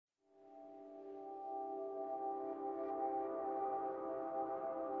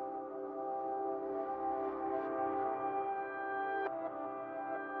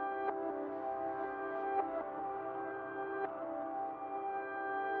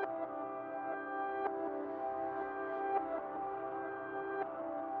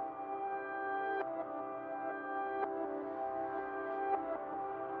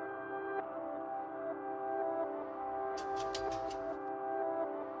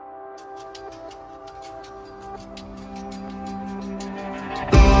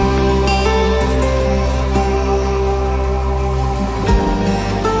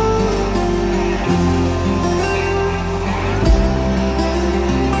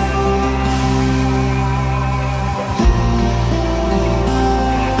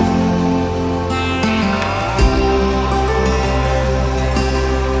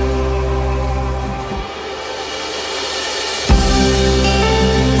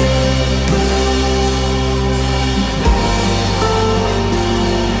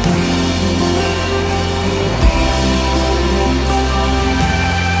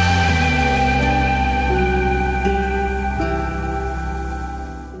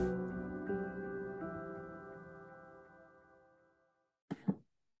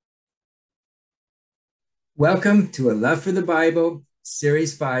Welcome to A Love for the Bible,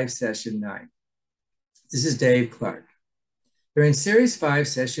 Series 5, Session 9. This is Dave Clark. During Series 5,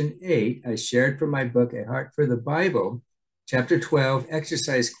 Session 8, I shared from my book, A Heart for the Bible, Chapter 12,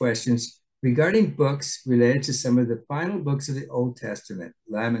 exercise questions regarding books related to some of the final books of the Old Testament,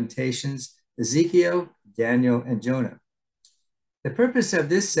 Lamentations, Ezekiel, Daniel, and Jonah. The purpose of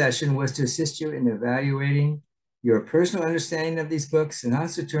this session was to assist you in evaluating your personal understanding of these books and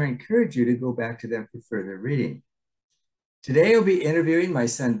also to encourage you to go back to them for further reading. Today, I'll be interviewing my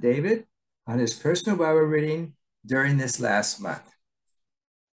son, David, on his personal Bible reading during this last month.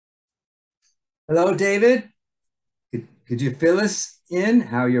 Hello, David. Could you fill us in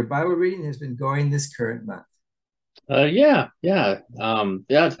how your Bible reading has been going this current month? Yeah.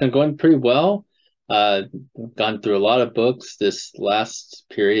 It's been going pretty well. I've gone through a lot of books this last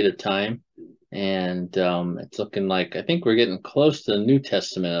period of time, and it's looking like I think we're getting close to the New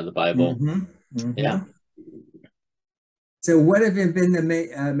Testament of the Bible. Yeah. So what have been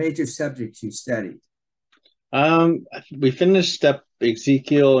the major subjects you studied? We finished up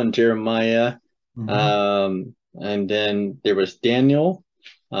Ezekiel and Jeremiah, and then there was Daniel,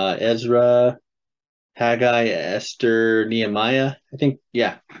 Ezra, Haggai, Esther, Nehemiah. I think,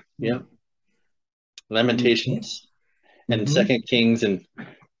 yeah. Lamentations and Second Kings and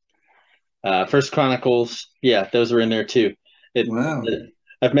First Chronicles. Yeah, those were in there too. Wow.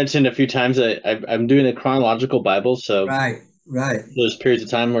 I've mentioned a few times that I'm doing a chronological Bible, so right. There's periods of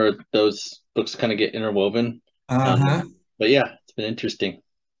time where those books kind of get interwoven. But yeah, it's been interesting.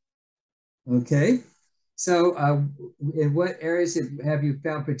 Okay. So in what areas have you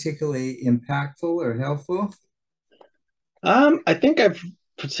found particularly impactful or helpful? I think I've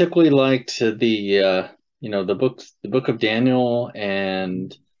particularly liked the book of Daniel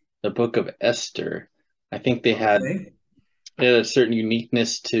and the book of Esther. I think they had a certain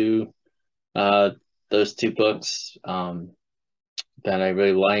uniqueness to those two books that I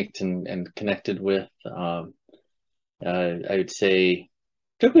really liked and connected with. I would say,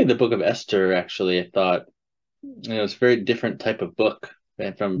 particularly the book of Esther, actually, I thought it's a very different type of book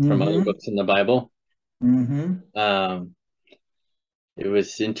from other books in the Bible. It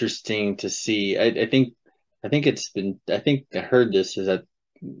was interesting to see. I think I heard this is that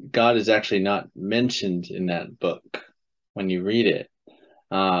God is actually not mentioned in that book when you read it.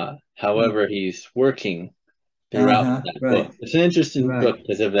 However, he's working throughout that book. It's an interesting book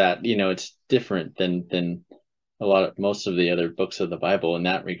because of that. It's different than most of the other books of the Bible in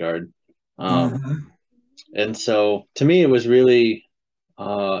that regard. And so to me, it was really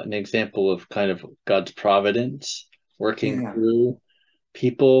an example of kind of God's providence working through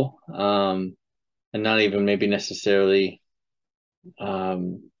people, and not even maybe necessarily, I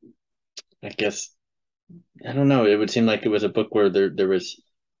guess, I don't know. It would seem like it was a book where there was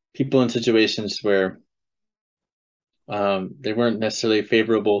people in situations where they weren't necessarily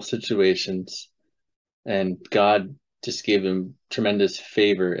favorable situations, and God just gave them tremendous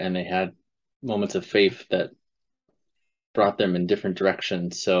favor, and they had moments of faith that brought them in different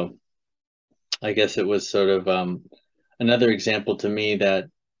directions. So I guess it was sort of another example to me that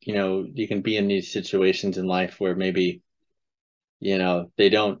you can be in these situations in life where maybe the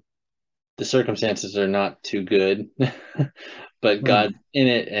circumstances are not too good, but God's in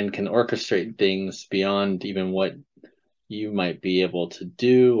it and can orchestrate things beyond even what you might be able to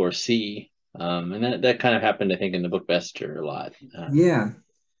do or see. And that kind of happened, I think, in the book of Esther a lot.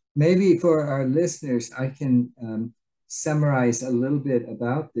 Maybe for our listeners, I can summarize a little bit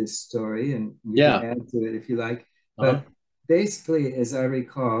about this story, and you can add to it if you like. But basically, as I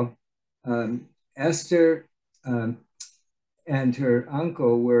recall, Esther and her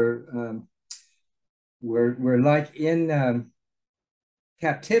uncle were like in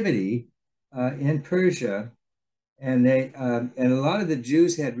captivity in Persia, and a lot of the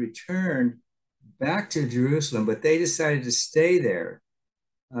Jews had returned back to Jerusalem, but they decided to stay there.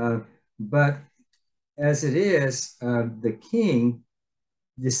 But as it is, the king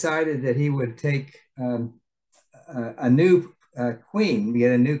decided that he would take a new queen,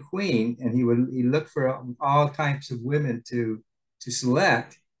 get a new queen, and he looked for all types of women to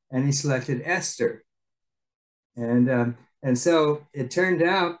select, and he selected Esther. And so it turned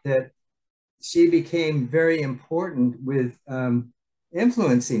out that she became very important with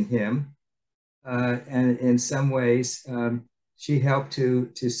influencing him, and in some ways, she helped to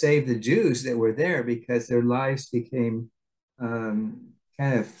save the Jews that were there because their lives became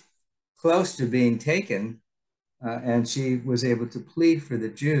kind of close to being taken, and she was able to plead for the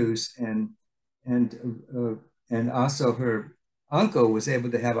Jews, and and also her uncle was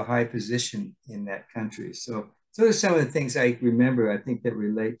able to have a high position in that country. So those are some of the things I remember. I think that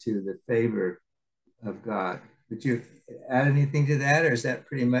relate to the favor of God. Would you add anything to that, or does that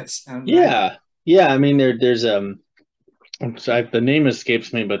pretty much sound right? Yeah, yeah. I mean, there's the name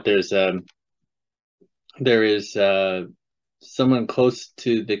escapes me, but there is someone close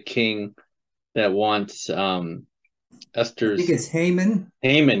to the king that wants I think Esther's it's Haman.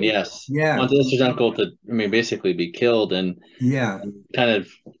 Haman, yes, Yeah, wants Esther's uncle to, I mean, basically be killed, yeah. and kind of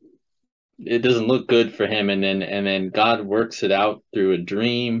it doesn't look good for him, and then God works it out through a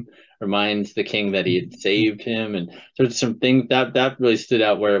dream, reminds the king that he had saved him, and so there's some things that really stood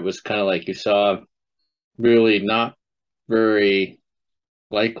out where it was kind of like you saw really not very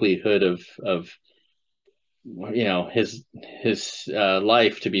likelihood of his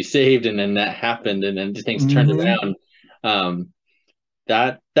life to be saved, and then that happened, and then things turned Mm-hmm. around. Um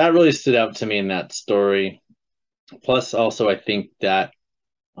that that really stood out to me in that story. Plus also I think that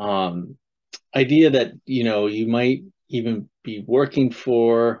um idea that you might even be working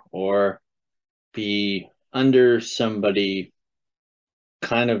for or be under somebody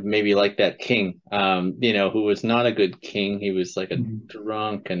kind of maybe like that king, who was not a good king. He was like a Mm-hmm.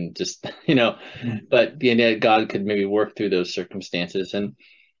 drunk and just but God could maybe work through those circumstances. And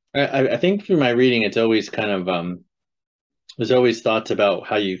I think through my reading, it's always kind of there's always thoughts about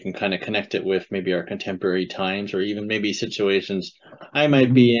how you can kind of connect it with maybe our contemporary times, or even maybe situations I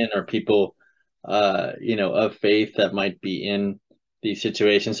might be Mm-hmm. in, or people of faith that might be in these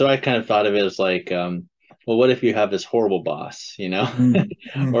situations. So I kind of thought of it as like, well, what if you have this horrible boss, or what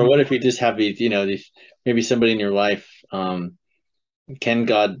Mm-hmm. if you just have these maybe somebody in your life, can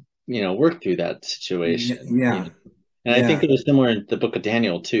God, work through that Yeah, situation, yeah, And I think yeah. it was similar in the book of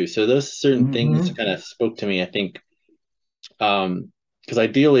Daniel too. So those certain things Mm-hmm. kind of spoke to me, I think, because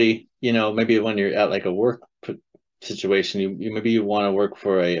ideally, maybe when you're at like a work situation, you maybe you want to work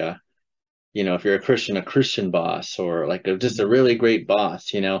for if you're a Christian boss, or like just a really great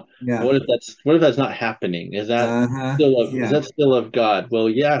boss. Yeah. What if that's not happening? Uh-huh. Is Yeah. that still of God? Well,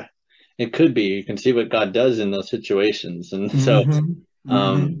 yeah, it could be. You can see what God does in those situations, and so Mm-hmm. Mm-hmm.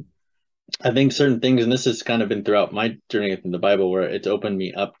 um, I think certain things, and this has kind of been throughout my journey in the Bible, where it's opened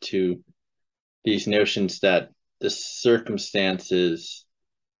me up to these notions that the circumstances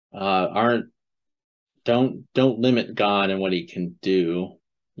aren't don't limit God and what He can do,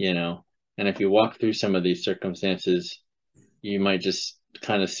 you know. And if you walk through some of these circumstances, you might just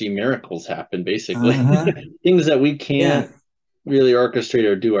kind of see miracles happen, basically, Uh-huh. things that we can't Yeah. really orchestrate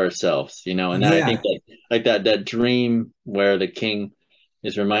or do ourselves, And I think Yeah. that like that dream where the king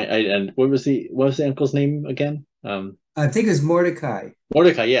is and what was the uncle's name again? I think it's Mordecai.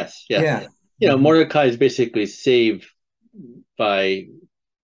 Mordecai. Yes, yeah. Yeah. Mm-hmm. Mordecai is basically saved by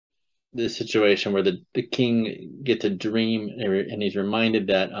the situation where the king gets a dream, and he's reminded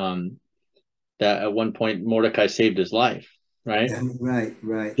that at one point Mordecai saved his life, right? Yeah. Right.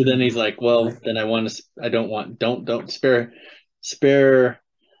 Right. So then he's like, well, Right. then I don't want, don't spare,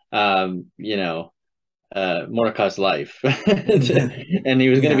 um, you know, Mordecai's life. And he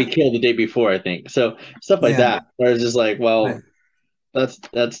was going to be Yeah. killed the day before, I think. So stuff like Yeah. that, where it's just like, Right. well,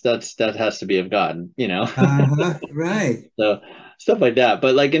 that has to be of God. Uh-huh. Right. So stuff like that.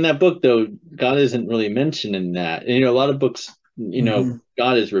 But like in that book, though, God isn't really mentioned in that. And a lot of books, Mm-hmm.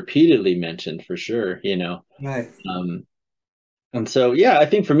 God is repeatedly mentioned for sure. Right. Um, and so, yeah, I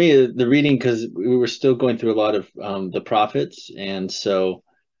think for me, the reading, because we were still going through a lot of the prophets, and so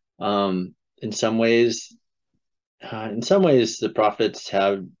um, in some ways, the prophets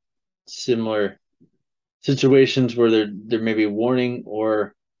have similar situations where they're maybe warning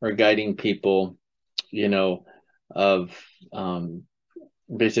or guiding people, you know, of um,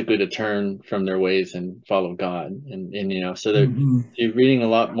 basically to turn from their ways and follow God, and so Mm-hmm. you're reading a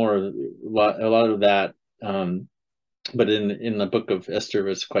lot of that. But in the book of Esther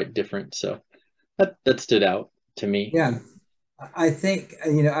was quite different. So that stood out to me. Yeah. I think,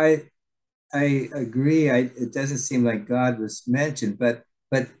 I agree. It doesn't seem like God was mentioned, but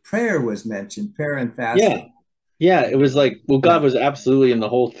but prayer was mentioned, prayer and Yeah. fasting. Yeah, it was like, well, God Yeah. was absolutely in the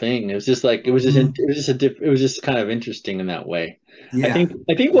whole thing. It was just like Mhm. it was just kind of interesting in that way. Yeah. I think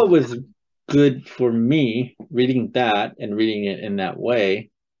Yeah. what was good for me reading that and reading it in that way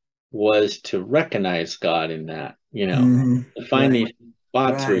was to recognize God in that, Hmm. to find Right. these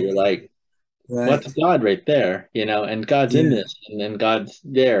spots where Right. you're like, what's Right. God right there, and God's in Yeah. this, and then God's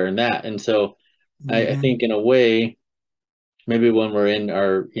there and that. And so I Hmm. think in a way, maybe when we're in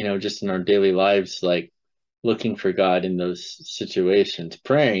our, just in our daily lives, like looking for God in those situations,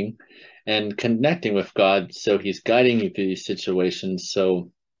 praying and connecting with God so he's guiding you through these situations.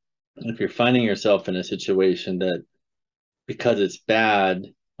 So if you're finding yourself in a situation that because it's bad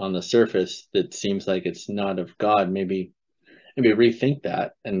on the surface, that seems like it's not of God, maybe rethink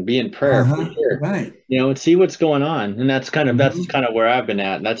that and be in prayer for Uh-huh. sure, Right. and see what's going on. And that's Hmm. kind of where I've been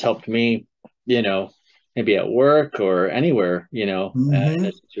at. And that's helped me, you know, maybe at work or anywhere, in a Hmm.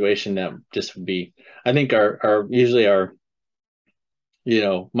 situation that just would be, I think our usually our,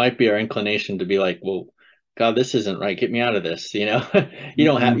 might be our inclination to be like, well, God, this isn't right. Get me out of this. Hmm. you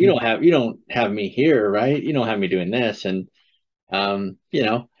don't have me here, right? You don't have me doing this. And, um, you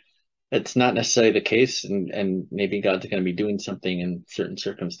know, it's not necessarily the case, and maybe God's going to be doing something in certain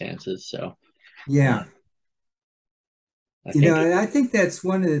circumstances. So uh, Yeah. I think And I think that's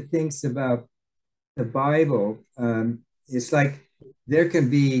one of the things about the Bible. It's like there can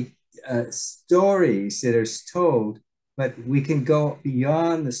be stories that are told, but we can go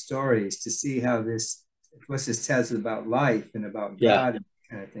beyond the stories to see how what this tells us about life and about yeah. God and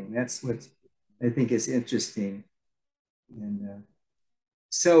kind of thing. That's what I think is interesting. And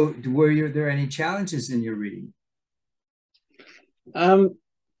so, there any challenges in your reading? Um,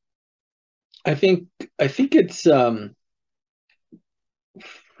 I think I think it's for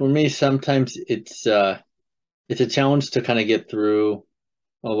me sometimes it's a challenge to kind of get through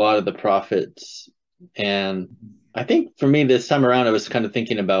a lot of the prophets, and I think for me this time around I was kind of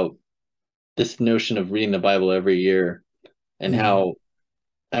thinking about this notion of reading the Bible every year and Mhm. how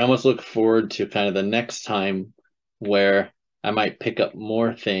I almost look forward to kind of the next time where I might pick up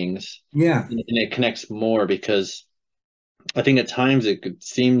more things Yeah. and it connects more because I think at times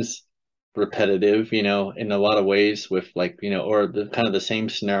seems repetitive, in a lot of ways with like, or the kind of the same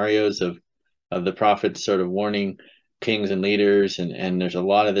scenarios of the prophets sort of warning kings and leaders and there's a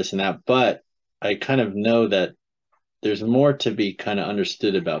lot of this and that. But I kind of know that there's more to be kind of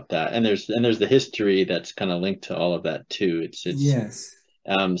understood about that. And there's the history that's kind of linked to all of that too. It's Yes.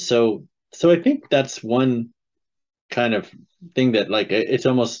 so I think that's one kind of thing that like it's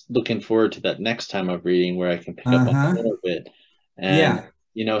almost looking forward to that next time of reading where I can pick up on Uh-huh. more of it. And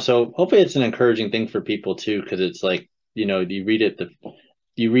Yeah. so hopefully it's an encouraging thing for people too, because it's like, you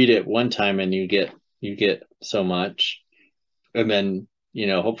read it one time and you get so much. And then,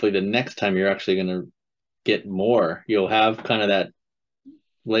 hopefully the next time you're actually gonna get more. You'll have kind of that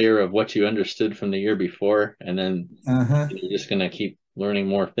layer of what you understood from the year before, and then Uh-huh. you're just gonna keep learning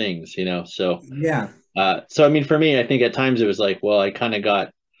more things. So Yeah. so I mean, for me, I think at times it was like, well, I kind of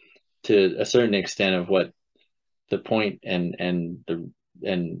got to a certain extent of what the point and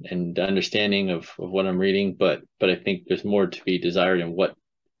the understanding of what I'm reading, but I think there's more to be desired in what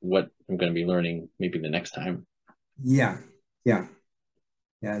I'm going to be learning maybe the next time. Yeah. Yeah.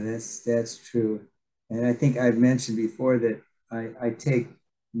 Yeah, that's true. And I think I've mentioned before that I take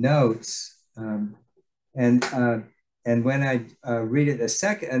notes, and and when I read it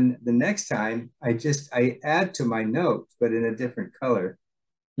the next time, I add to my notes, but in a different color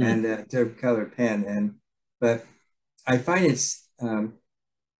Hmm. and a different color pen. And but I find it's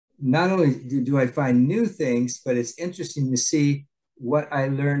not only do I find new things, but it's interesting to see what I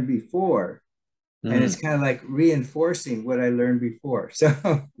learned before, and it's Hmm. kind of like reinforcing what I learned before. So,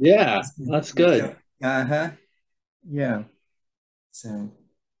 Yeah, that's good. so uh-huh, yeah. So,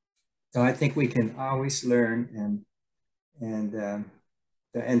 so I think we can always learn, and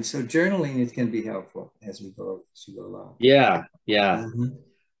so journaling it can be helpful as we go along. Yeah, yeah. Mhm.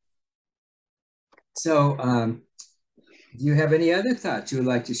 So, do you have any other thoughts you would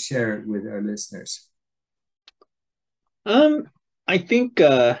like to share with our listeners? Um, I think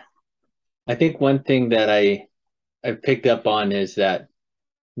one thing that I've picked up on is that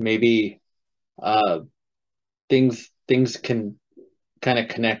maybe uh things can kind of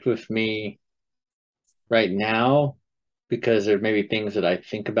connect with me right now because there may be things that I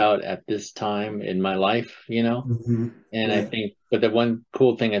think about at this time in my life. Hmm. And I Right. think, but the one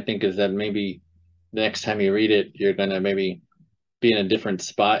cool thing I think is that maybe the next time you read it, you're gonna maybe be in a different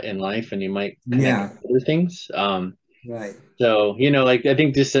spot in life and you might connect Yeah. with other things. Right. So, like I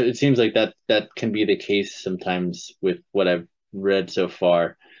think just it seems like that can be the case sometimes with what I've read so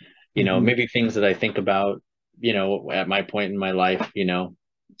far. Hmm. Maybe things that I think about, at my point in my life.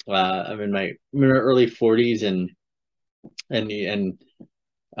 I'm in my early 40s, and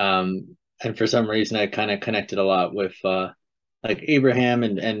and for some reason I kind of connected a lot with like Abraham,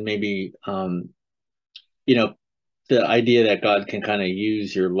 and maybe you know the idea that God can kind of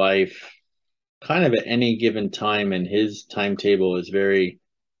use your life kind of at any given time, and his timetable is very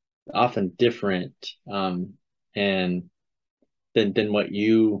often different, and than what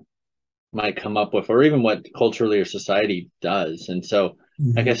you might come up with, or even what culturally or society does. And so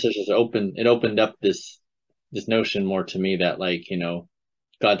I Hmm. guess it opened up this notion more to me that, like,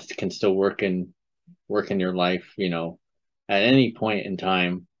 God can still work in your life, at any point in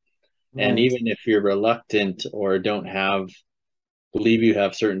time. And Right. even if you're reluctant or don't believe you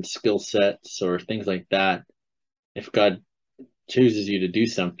have certain skill sets or things like that, if God chooses you to do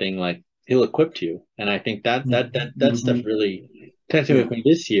something, like, he'll equip you. And I think that stuff Hmm. really connected with Yeah. me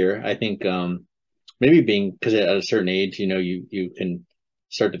this year. I think maybe being, because at a certain age, you can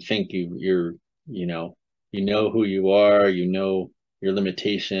start to think you know who you are, your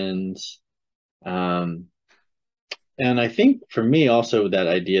limitations. Um, and I think for me also, that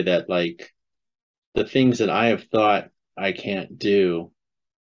idea that, like, the things that I have thought I can't do,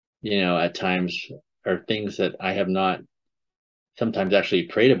 at times, are things that I have not sometimes actually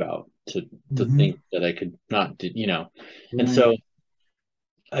prayed about to Hmm. think that I could not do. And Right. so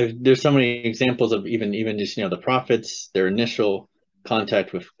there's so many examples of even just, the prophets, their initial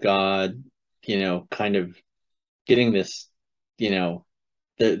contact with God, kind of getting this, you know,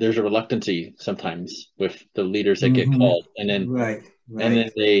 there's a reluctancy sometimes with the leaders that get Hmm. called, and then Right. and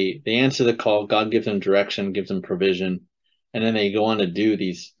Right. then they answer the call. God gives them direction, gives them provision, and then they go on to do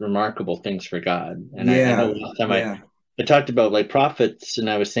these remarkable things for God. And I know Yeah. last time I Yeah. I talked about, like, prophets, and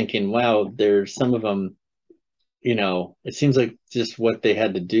I was thinking, wow, there's some of them, it seems like just what they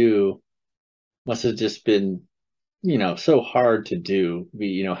had to do must have just been, so hard to do.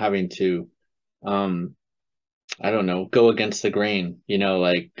 Having to, um, I don't know, go against the grain,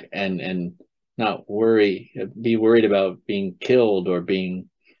 like, and not be worried about being killed or being,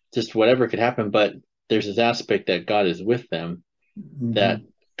 just whatever could happen. But there's this aspect that God is with them, that Hmm.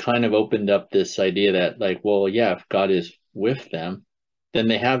 kind of opened up this idea that, like, well, yeah, if God is with them, then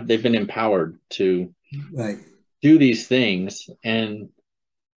they've been empowered to Right. do these things. And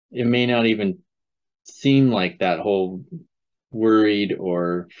it may not even seem like that whole worried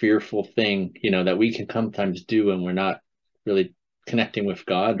or fearful thing, that we can sometimes do when we're not really connecting with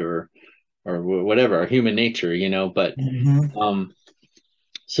God, or whatever, our human nature, but Hmm. um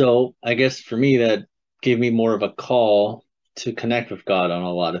so I guess for me, that gave me more of a call to connect with God on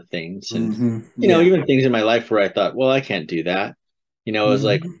a lot of things. And Hmm. Yeah. even things in my life where I thought, well, I can't do that. It was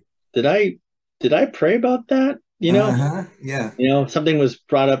like, Hmm. did I pray about that? Uh-huh. Yeah. Something was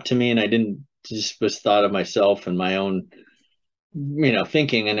brought up to me, and I didn't, just was thought of myself and my own,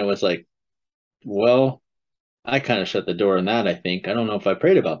 thinking. And it was like, well, I kind of shut the door on that. I think, I don't know if I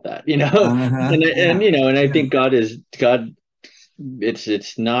prayed about that, Uh-huh. and Yeah. I Yeah. think God.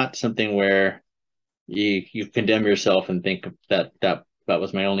 It's not something where you condemn yourself and think that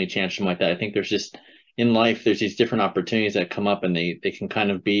was my only chance, something like that. I think there's just, in life, there's these different opportunities that come up, and they can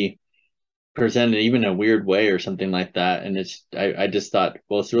kind of be presented even in a weird way or something like that. And I just thought,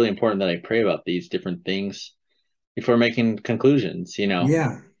 well, it's really important that I pray about these different things before making conclusions. Yeah.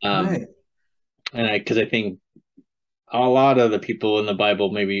 um Right. and because I think a lot of the people in the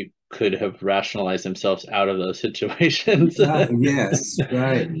Bible maybe could have rationalized themselves out of those situations. Yes.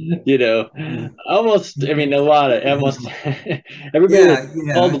 Right. Yeah. Almost, I mean, a lot of, almost everybody that's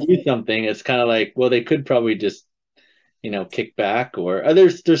Yeah. called Yeah. to do something, it's kind of like, well, they could probably just, kick back, or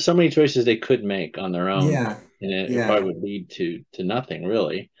there's so many choices they could make on their own, Yeah. and it Yeah. probably would lead to nothing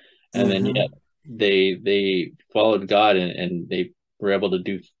really. And then Uh-huh. yet they followed God, and they were able to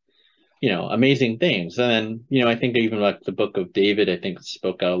do, amazing things. And then, I think even like the book of David, I think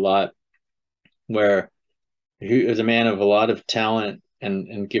spoke out a lot, where he was a man of a lot of talent,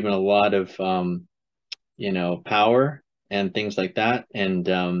 and given a lot of, power and things like that. And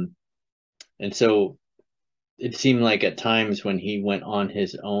so it seemed like at times when he went on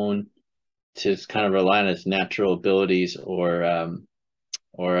his own to kind of rely on his natural abilities, or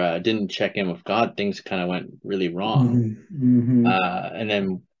didn't check in with God, things kind of went really wrong. Hmm. Hmm. And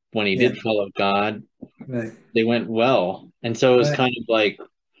then when he Yeah. did follow God, Right. they went well. And so it was Right. kind of like,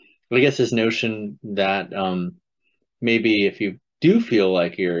 I guess, this notion that, maybe if you do feel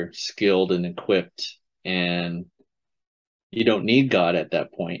like you're skilled and equipped, and you don't need God at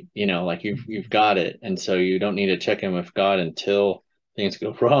that point, like you've got it, and so you don't need to check in with God until things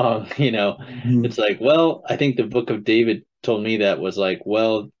go wrong, Mhm. it's like, well, I think the book of David told me that was like,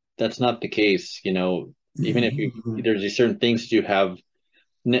 well, that's not the case, even if Mhm. there's these certain things that you have,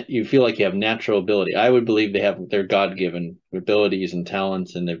 you feel like you have natural ability. I would believe they're God-given abilities and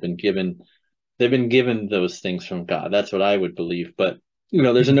talents, and they've been given those things from God. That's what I would believe. But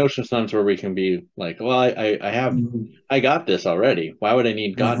there's a notion sometimes where we can be like, well, Mhm. I got this already. Why would I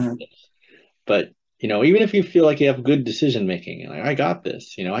need God for Uh-huh. this? But even if you feel like you have good decision making, like I got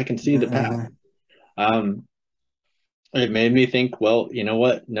this, I can see the path. Uh-huh. Um, it made me think, well, you know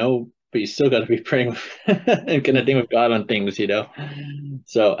what? No, but you still got to be praying and connecting with God on things.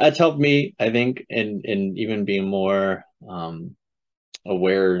 So that's helped me, I think, in even being more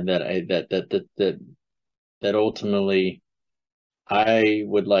aware that that ultimately I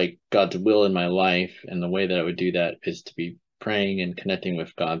would like God's will in my life, and the way that I would do that is to be praying and connecting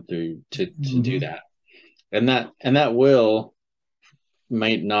with God through to do Mhm. that. And that will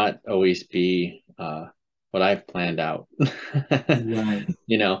might not always be what I've planned out. Right.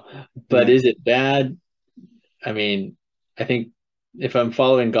 you know, but Right. is it bad? I mean, I think if I'm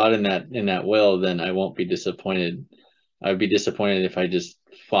following God in that will, then I won't be disappointed. I'd be disappointed if I just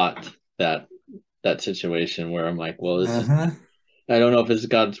fought that situation where I'm like, well, this is Uh-huh. I don't know if it's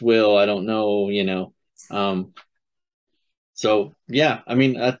God's will. I don't know. Um, so yeah, I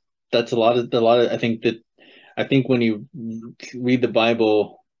mean that's a lot of I think when you read the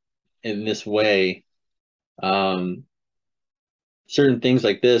Bible in this way, um, certain things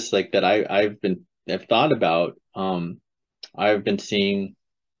like this, like that I've thought about, I've been seeing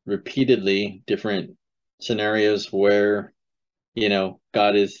repeatedly different scenarios where,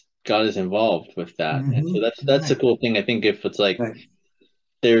 God is involved with that. And so Mhm. that's the Right. cool thing. I think if it's like Right.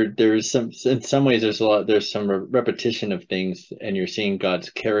 there's some in some ways there's some repetition of things, and you're seeing God's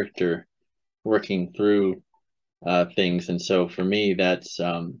character working through things. And so for me, that's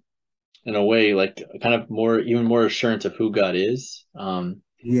in a way like kind of even more assurance of who God is,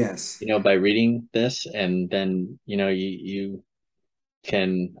 Yes. by reading this. And then you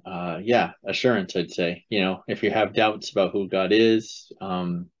can yeah, assurance, I'd say, if you have doubts about who God is,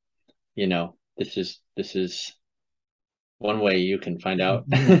 this is one way you can find out.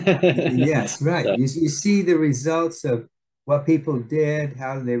 Yeah. Yes, right. So, You see the results of what people did,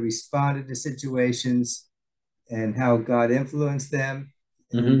 how they responded to situations, and how God influenced them.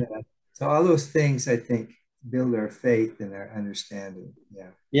 And mhm. so all those things, I think, build our faith and our understanding.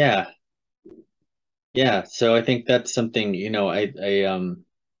 Yeah. Yeah, yeah. So I think that's something,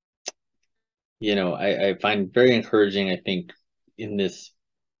 I find very encouraging, I think, in this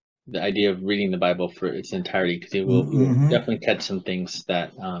the idea of reading the Bible for its entirety, because you will Mm-hmm. definitely catch some things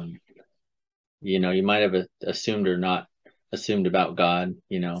that you might have assumed or not assumed about God,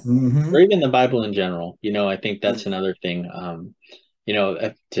 or Mm-hmm. even the Bible in general. I think that's another thing,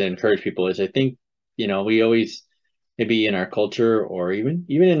 to encourage people is, I think, we always, maybe in our culture or even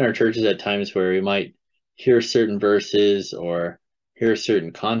in our churches at times, where we might hear certain verses or hear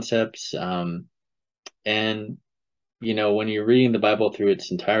certain concepts, and when you're reading the Bible through its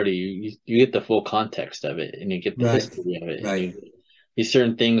entirety, you get the full context of it, and you get the Right. history of it, and Right. you these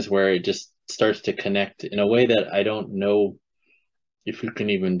certain things where it just starts to connect in a way that I don't know if you can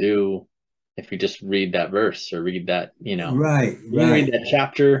even do if you just read that verse or read that, Right. you can read Right. that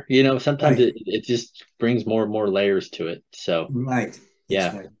chapter, sometimes Right. it just brings more and more layers to it. So Right. That's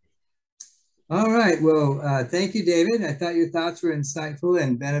yeah. right. All right. Well, thank you, David. I thought your thoughts were insightful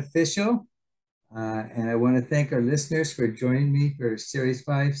and beneficial. And I want to thank our listeners for joining me for Series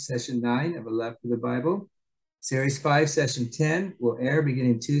 5, Session 9 of A Love for the Bible. Series 5, Session 10 will air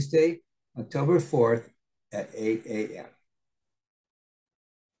beginning Tuesday, October 4th at 8 a.m.